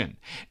 action.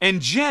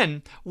 And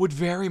Jen would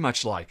very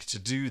much like to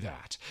do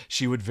that.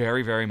 She would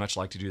very, very much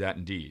like to do that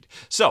indeed.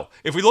 So,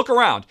 if we look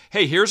around,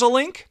 hey, here's a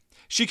link.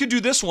 She could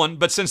do this one,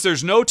 but since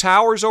there's no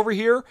towers over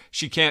here,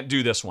 she can't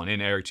do this one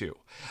in Area 2.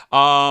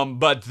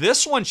 But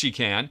this one she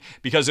can,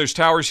 because there's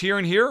towers here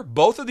and here.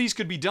 Both of these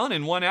could be done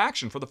in 1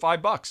 action for the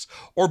 $5.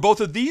 Or both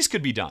of these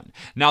could be done.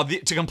 Now,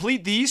 to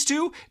complete these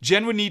 2,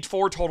 Jen would need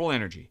 4 total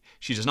energy.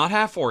 She does not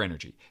have 4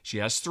 energy. She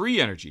has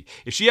 3 energy.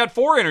 If she had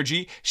 4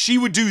 energy, she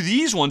would do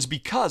these ones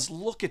because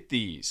look at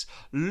these.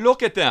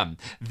 Look at them.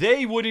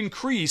 They would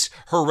increase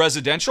her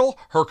residential,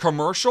 her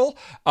commercial,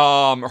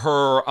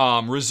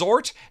 her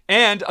resort,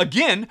 and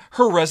again,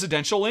 her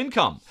residential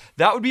income.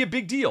 That would be a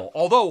big deal.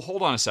 Although,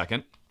 hold on a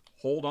second.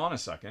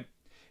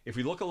 If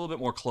we look a little bit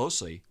more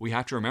closely, we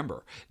have to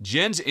remember,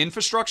 Jen's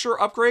infrastructure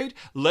upgrade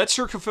lets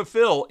her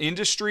fulfill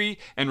industry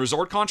and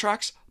resort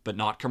contracts, but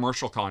not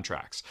commercial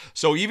contracts.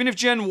 So even if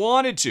Jen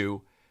wanted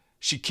to,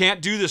 she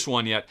can't do this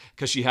one yet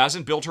because she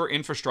hasn't built her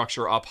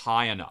infrastructure up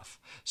high enough.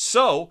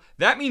 So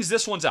that means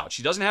this one's out.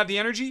 She doesn't have the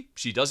energy.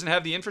 She doesn't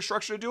have the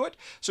infrastructure to do it.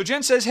 So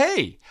Jen says,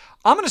 hey,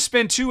 I'm going to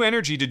spend 2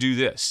 energy to do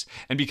this.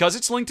 And because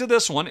it's linked to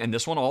this one, and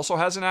this one also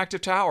has an active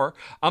tower,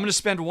 I'm going to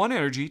spend 1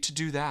 energy to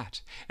do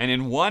that. And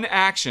in 1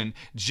 action,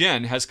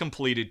 Jen has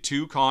completed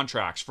 2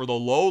 contracts for the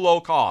low,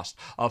 low cost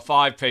of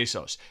 5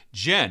 pesos.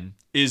 Jen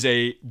is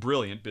a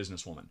brilliant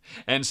businesswoman.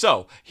 And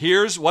so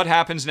here's what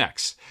happens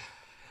next.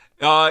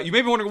 You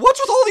may be wondering, what's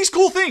with all these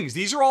cool things?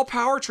 These are all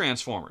power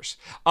transformers.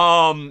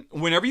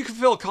 Whenever you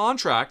fulfill a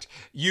contract,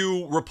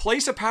 you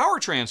replace a power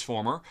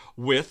transformer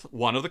with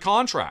one of the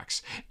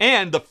contracts.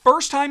 And the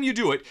first time you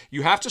do it,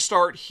 you have to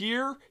start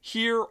here,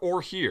 here,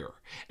 or here.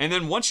 And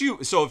then once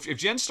you, so if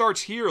Jen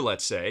starts here,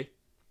 let's say,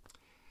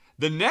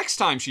 the next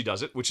time she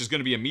does it, which is going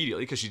to be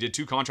immediately because she did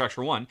 2 contracts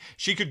for 1,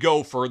 she could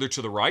go further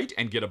to the right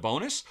and get a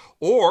bonus.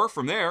 Or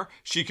from there,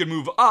 she could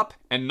move up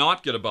and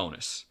not get a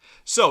bonus.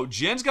 So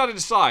Jen's got to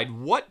decide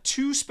what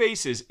 2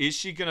 spaces is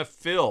she going to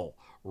fill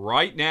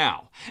right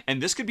now.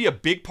 And this could be a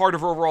big part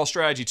of her overall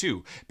strategy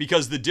too,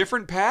 because the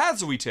different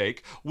paths we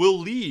take will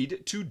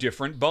lead to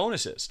different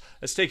bonuses.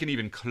 Let's take an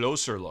even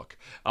closer look.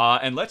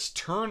 And let's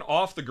turn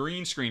off the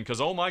green screen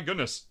because, oh my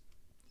goodness,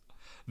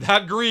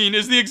 that green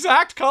is the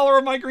exact color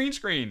of my green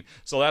screen.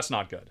 So that's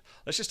not good.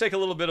 Let's just take a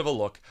little bit of a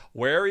look.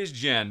 Where is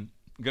Jen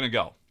going to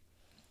go?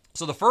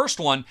 So the first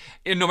one,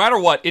 no matter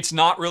what, it's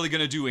not really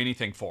going to do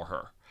anything for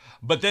her.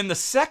 But then the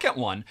second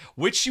one,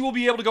 which she will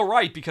be able to go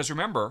right, because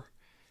remember,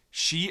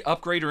 she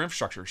upgraded her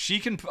infrastructure. She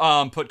can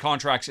put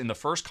contracts in the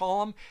first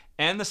column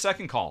and the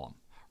second column,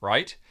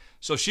 right?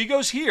 So she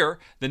goes here.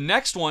 The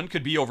next one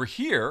could be over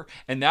here,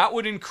 and that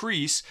would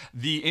increase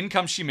the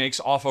income she makes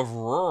off of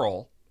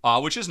rural,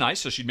 which is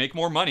nice. So she'd make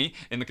more money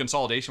in the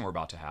consolidation we're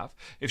about to have.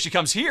 If she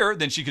comes here,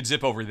 then she could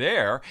zip over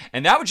there,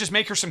 and that would just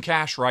make her some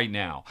cash right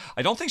now.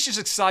 I don't think she's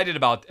excited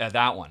about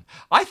that one.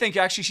 I think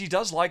actually she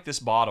does like this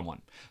bottom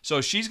one. So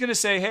she's going to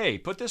say, hey,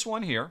 put this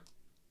one here.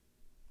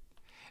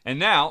 And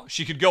now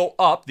she could go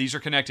up. These are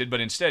connected, but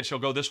instead she'll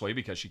go this way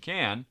because she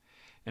can.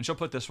 And she'll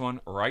put this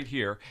one right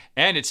here.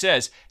 And it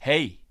says,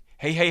 hey,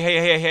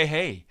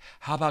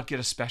 how about get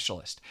a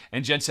specialist?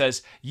 And Jen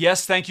says,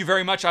 yes, thank you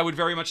very much. I would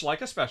very much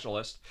like a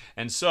specialist.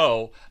 And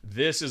so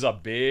this is a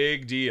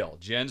big deal.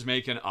 Jen's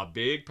making a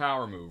big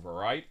power move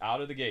right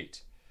out of the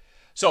gate.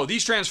 So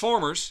these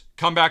transformers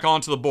come back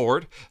onto the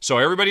board, so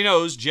everybody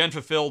knows Jen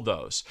fulfilled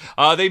those.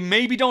 They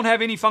maybe don't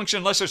have any function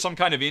unless there's some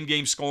kind of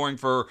in-game scoring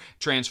for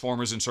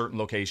transformers in certain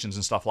locations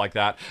and stuff like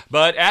that.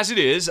 But as it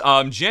is,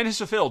 Jen has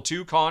fulfilled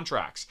 2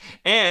 contracts.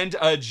 And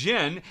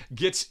Jen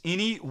gets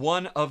any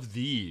one of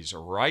these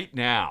right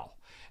now.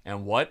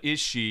 And what is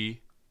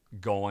she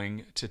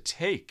going to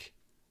take?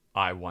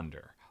 I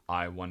wonder.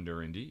 I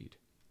wonder indeed.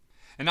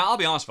 And now I'll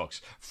be honest,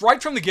 folks.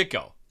 Right from the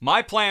get-go,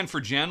 my plan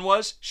for Jen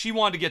was she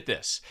wanted to get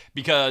this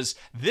because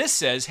this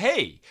says,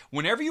 hey,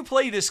 whenever you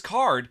play this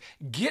card,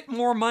 get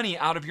more money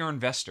out of your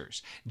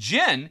investors.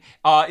 Jen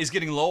is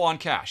getting low on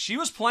cash. She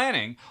was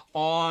planning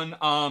on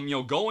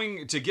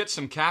going to get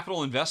some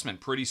capital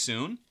investment pretty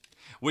soon,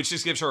 which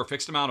just gives her a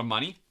fixed amount of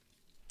money.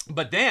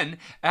 But then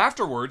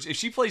afterwards, if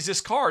she plays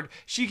this card,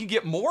 she can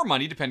get more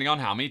money depending on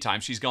how many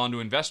times she's gone to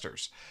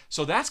investors.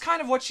 So that's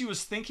kind of what she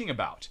was thinking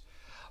about.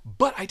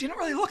 But I didn't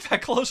really look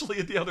that closely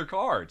at the other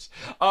cards.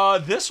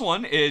 This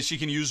one is she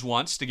can use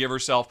once to give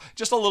herself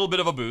just a little bit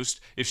of a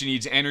boost if she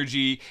needs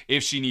energy,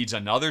 if she needs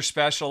another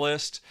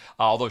specialist,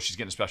 although she's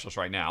getting a specialist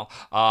right now,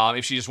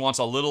 if she just wants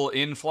a little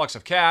influx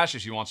of cash,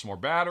 if she wants some more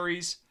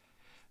batteries.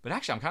 But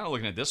actually, I'm kind of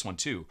looking at this one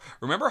too.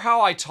 Remember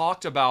how I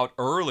talked about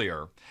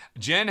earlier,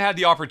 Jen had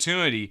the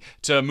opportunity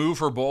to move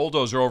her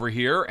bulldozer over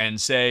here and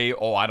say,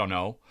 oh, I don't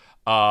know,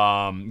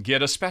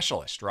 get a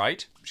specialist,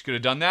 right? She could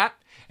have done that,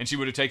 and she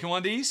would have taken one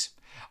of these.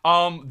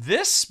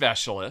 This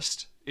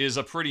specialist is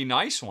a pretty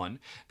nice one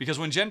because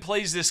when Jen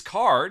plays this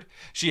card,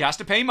 she has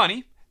to pay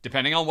money,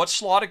 depending on what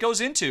slot it goes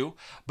into,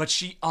 but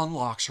she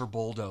unlocks her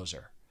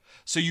bulldozer.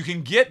 So you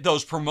can get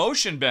those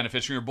promotion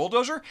benefits from your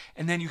bulldozer,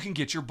 and then you can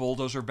get your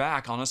bulldozer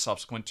back on a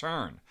subsequent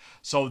turn.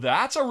 So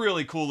that's a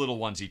really cool little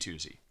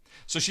onesie-twosie.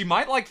 So she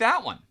might like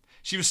that one.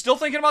 She was still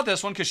thinking about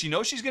this one because she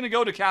knows she's going to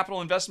go to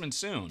capital investment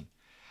soon.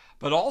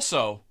 But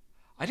also,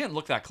 I didn't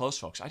look that close,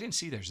 folks. I didn't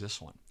see there's this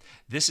one.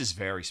 This is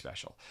very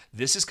special.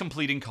 This is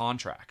completing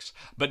contracts,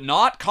 but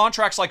not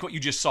contracts like what you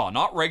just saw,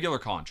 not regular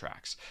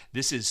contracts.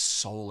 This is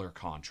solar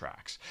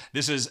contracts.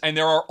 And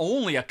there are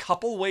only a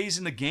couple ways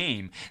in the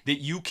game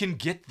that you can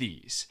get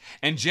these.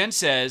 And Jen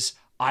says,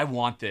 I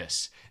want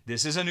this.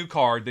 This is a new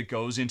card that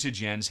goes into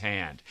Jen's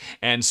hand.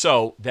 And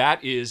so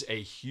that is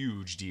a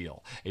huge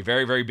deal. A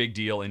very, very big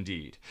deal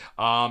indeed.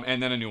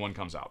 And then a new one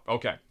comes out.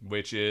 Okay,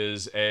 which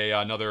is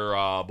another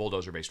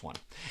bulldozer-based one.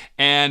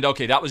 And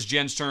okay, that was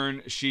Jen's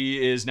turn.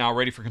 She is now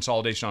ready for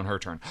consolidation on her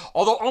turn.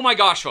 Although, oh my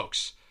gosh,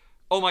 folks.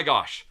 Oh my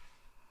gosh.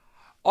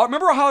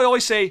 Remember how I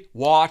always say,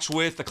 watch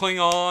with the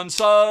Klingon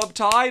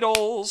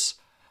subtitles?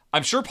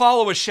 I'm sure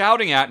Paula was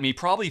shouting at me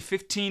probably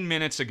 15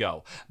 minutes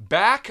ago.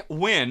 Back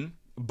when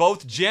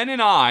both Jen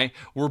and I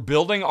were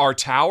building our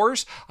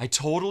towers, I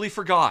totally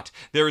forgot.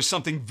 There is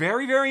something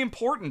very, very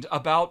important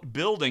about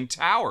building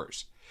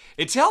towers.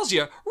 It tells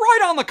you right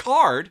on the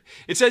card,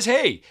 it says,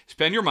 hey,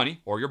 spend your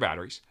money or your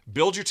batteries,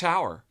 build your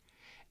tower,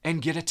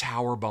 and get a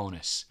tower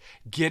bonus.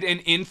 Get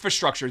an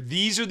infrastructure.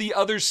 These are the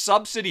other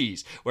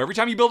subsidies. Where every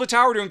time you build a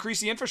tower to increase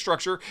the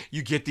infrastructure,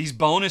 you get these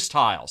bonus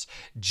tiles.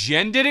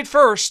 Jen did it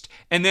first,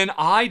 and then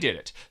I did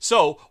it.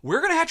 So we're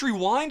going to have to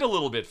rewind a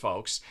little bit,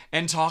 folks,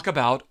 and talk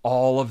about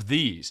all of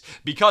these.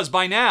 Because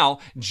by now,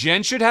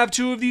 Jen should have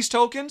 2 of these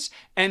tokens,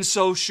 and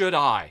so should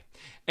I.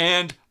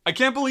 And I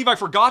can't believe I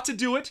forgot to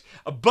do it,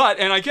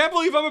 and I can't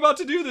believe I'm about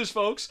to do this,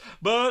 folks,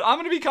 but I'm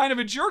going to be kind of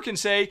a jerk and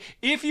say,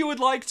 if you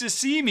would like to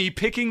see me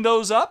picking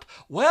those up,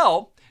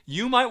 well,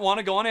 you might want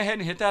to go on ahead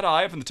and hit that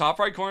eye up in the top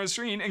right corner of the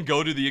screen and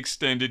go to the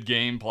extended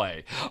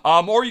gameplay.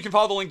 Or you can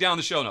follow the link down in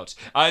the show notes.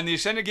 In the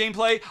extended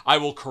gameplay, I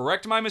will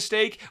correct my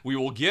mistake. We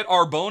will get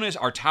our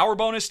tower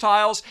bonus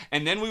tiles,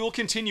 and then we will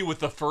continue with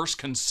the first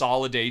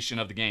consolidation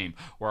of the game,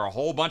 where a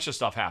whole bunch of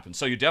stuff happens.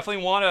 So you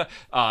definitely want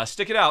to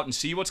stick it out and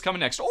see what's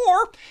coming next.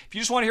 Or if you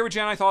just want to hear what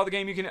Jen and I thought of the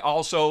game, you can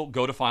also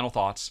go to Final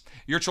Thoughts.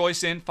 Your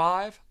choice in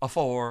 5, a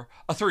 4,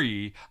 a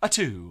 3, a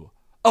 2,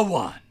 a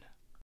 1.